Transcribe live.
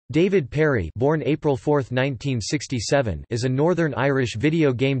David Perry, born April 4, 1967, is a Northern Irish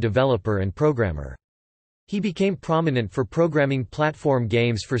video game developer and programmer. He became prominent for programming platform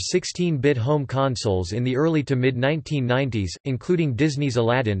games for 16-bit home consoles in the early to mid-1990s, including Disney's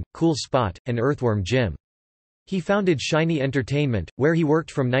Aladdin, Cool Spot, and Earthworm Jim. He founded Shiny Entertainment, where he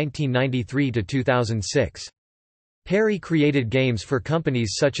worked from 1993 to 2006. Perry created games for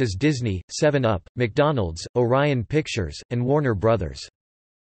companies such as Disney, 7-Up, McDonald's, Orion Pictures, and Warner Bros.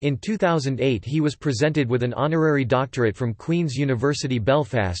 In 2008 he was presented with an honorary doctorate from Queen's University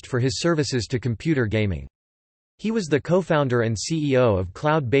Belfast for his services to computer gaming. He was the co-founder and CEO of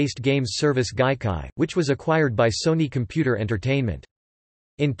cloud-based games service Gaikai, which was acquired by Sony Computer Entertainment.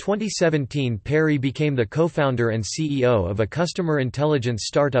 In 2017 Perry became the co-founder and CEO of a customer intelligence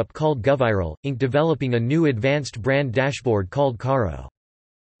startup called Goviral, Inc., developing a new advanced brand dashboard called Caro.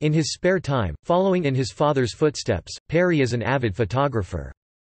 In his spare time, following in his father's footsteps, Perry is an avid photographer.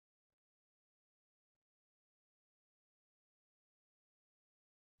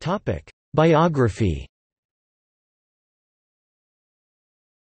 Biography.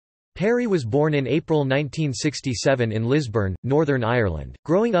 Perry was born in April 1967 in Lisburn, Northern Ireland,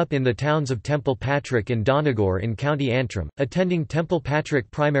 growing up in the towns of Templepatrick and Donegal in County Antrim, attending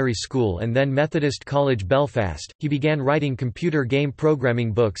Templepatrick Primary School and then Methodist College Belfast. He began writing computer game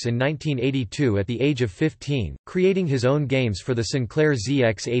programming books in 1982 at the age of 15, creating his own games for the Sinclair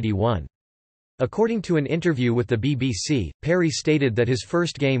ZX81. According to an interview with the BBC, Perry stated that his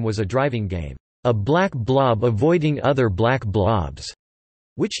first game was a driving game, "a black blob avoiding other black blobs,"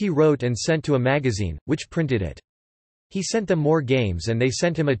 which he wrote and sent to a magazine, which printed it. He sent them more games and they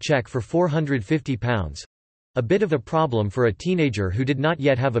sent him a cheque for £450—a bit of a problem for a teenager who did not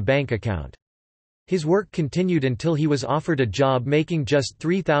yet have a bank account. His work continued until he was offered a job making just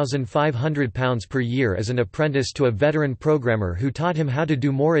 £3,500 per year as an apprentice to a veteran programmer who taught him how to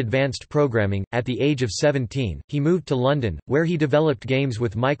do more advanced programming. At the age of 17, he moved to London, where he developed games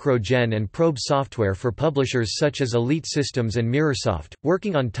with Microgen and Probe software for publishers such as Elite Systems and Mirrorsoft,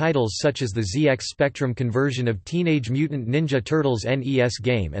 working on titles such as the ZX Spectrum conversion of Teenage Mutant Ninja Turtles NES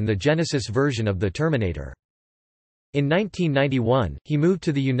game and the Genesis version of the Terminator. In 1991, he moved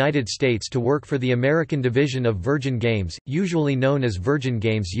to the United States to work for the American division of Virgin Games, usually known as Virgin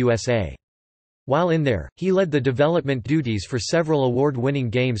Games USA. While in there, he led the development duties for several award-winning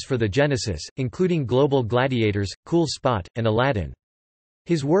games for the Genesis, including Global Gladiators, Cool Spot, and Aladdin.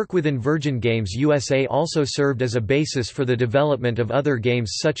 His work within Virgin Games USA also served as a basis for the development of other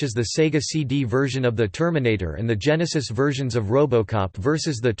games such as the Sega CD version of the Terminator and the Genesis versions of RoboCop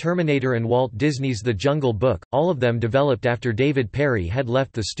vs. the Terminator and Walt Disney's The Jungle Book, all of them developed after David Perry had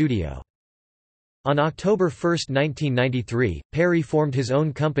left the studio. On October 1, 1993, Perry formed his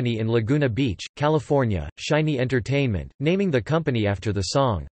own company in Laguna Beach, California, Shiny Entertainment, naming the company after the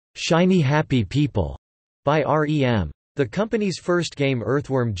song, "Shiny Happy People" by R.E.M. The company's first game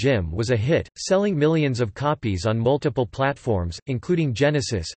Earthworm Jim was a hit, selling millions of copies on multiple platforms, including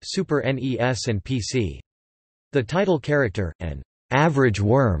Genesis, Super NES and PC. The title character, an average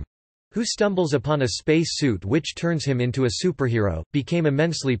worm, who stumbles upon a space suit which turns him into a superhero, became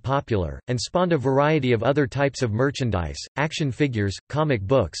immensely popular, and spawned a variety of other types of merchandise, action figures, comic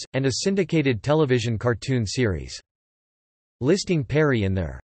books, and a syndicated television cartoon series. Listing Perry in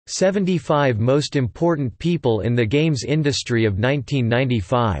their 75 Most Important People in the Games Industry of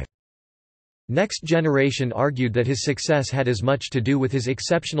 1995. Next Generation argued that his success had as much to do with his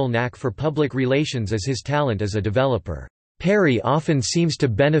exceptional knack for public relations as his talent as a developer. Perry often seems to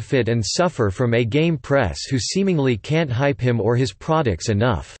benefit and suffer from a game press who seemingly can't hype him or his products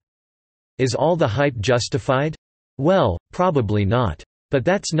enough. Is all the hype justified? Well, probably not. But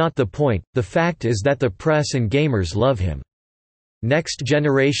that's not the point, the fact is that the press and gamers love him. Next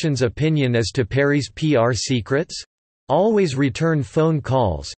Generation's opinion as to Perry's PR secrets? Always return phone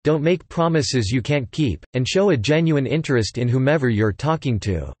calls, don't make promises you can't keep, and show a genuine interest in whomever you're talking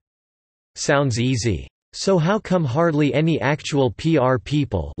to. Sounds easy. So how come hardly any actual PR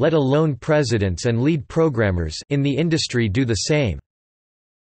people, let alone presidents and lead programmers, in the industry do the same?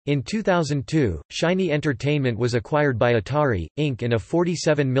 In 2002, Shiny Entertainment was acquired by Atari, Inc. in a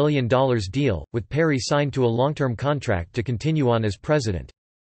 $47 million deal, with Perry signed to a long-term contract to continue on as president.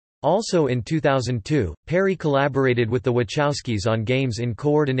 Also in 2002, Perry collaborated with the Wachowskis on games in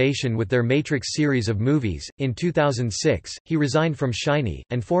coordination with their Matrix series of movies. In 2006, he resigned from Shiny,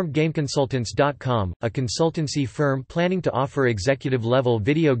 and formed GameConsultants.com, a consultancy firm planning to offer executive-level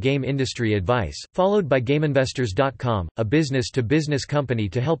video game industry advice, followed by GameInvestors.com, a business-to-business company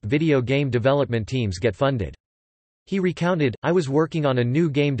to help video game development teams get funded. He recounted, "I was working on a new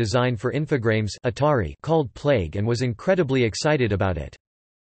game design for Infogrames Atari called Plague and was incredibly excited about it.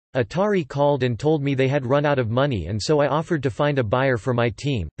 Atari called and told me they had run out of money, and so I offered to find a buyer for my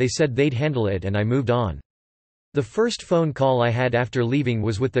team. They said they'd handle it and I moved on. The first phone call I had after leaving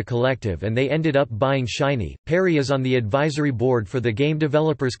was with the collective and they ended up buying Shiny. Perry is on the advisory board for the Game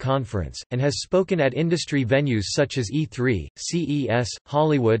Developers Conference, and has spoken at industry venues such as E3, CES,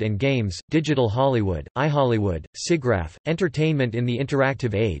 Hollywood and Games, Digital Hollywood, iHollywood, SIGGRAPH, Entertainment in the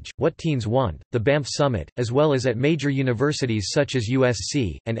Interactive Age, What Teens Want, the Banff Summit, as well as at major universities such as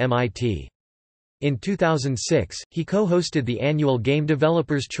USC, and MIT. In 2006, he co-hosted the annual Game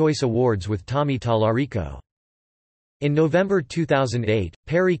Developers' Choice Awards with Tommy Tallarico. In November 2008,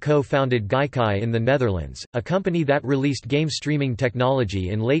 Perry co-founded Gaikai in the Netherlands, a company that released game streaming technology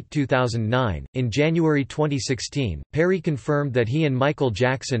in late 2009. In January 2016, Perry confirmed that he and Michael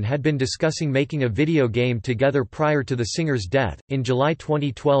Jackson had been discussing making a video game together prior to the singer's death. In July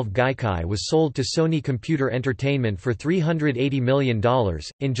 2012, Gaikai was sold to Sony Computer Entertainment for $380 million.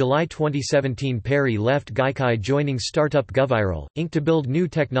 In July 2017, Perry left Gaikai, joining startup Goviral, Inc. to build new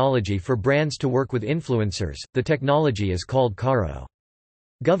technology for brands to work with influencers. The technology is called Caro.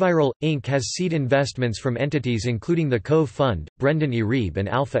 Goviral, Inc. has seed investments from entities including the Cove Fund, Brendan Iribe and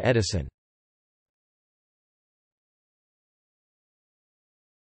Alpha Edison.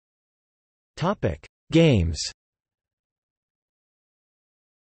 Games.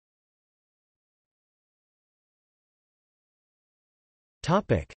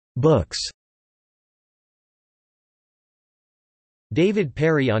 Books. David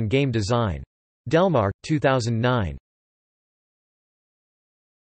Perry on game design. Delmar, 2009.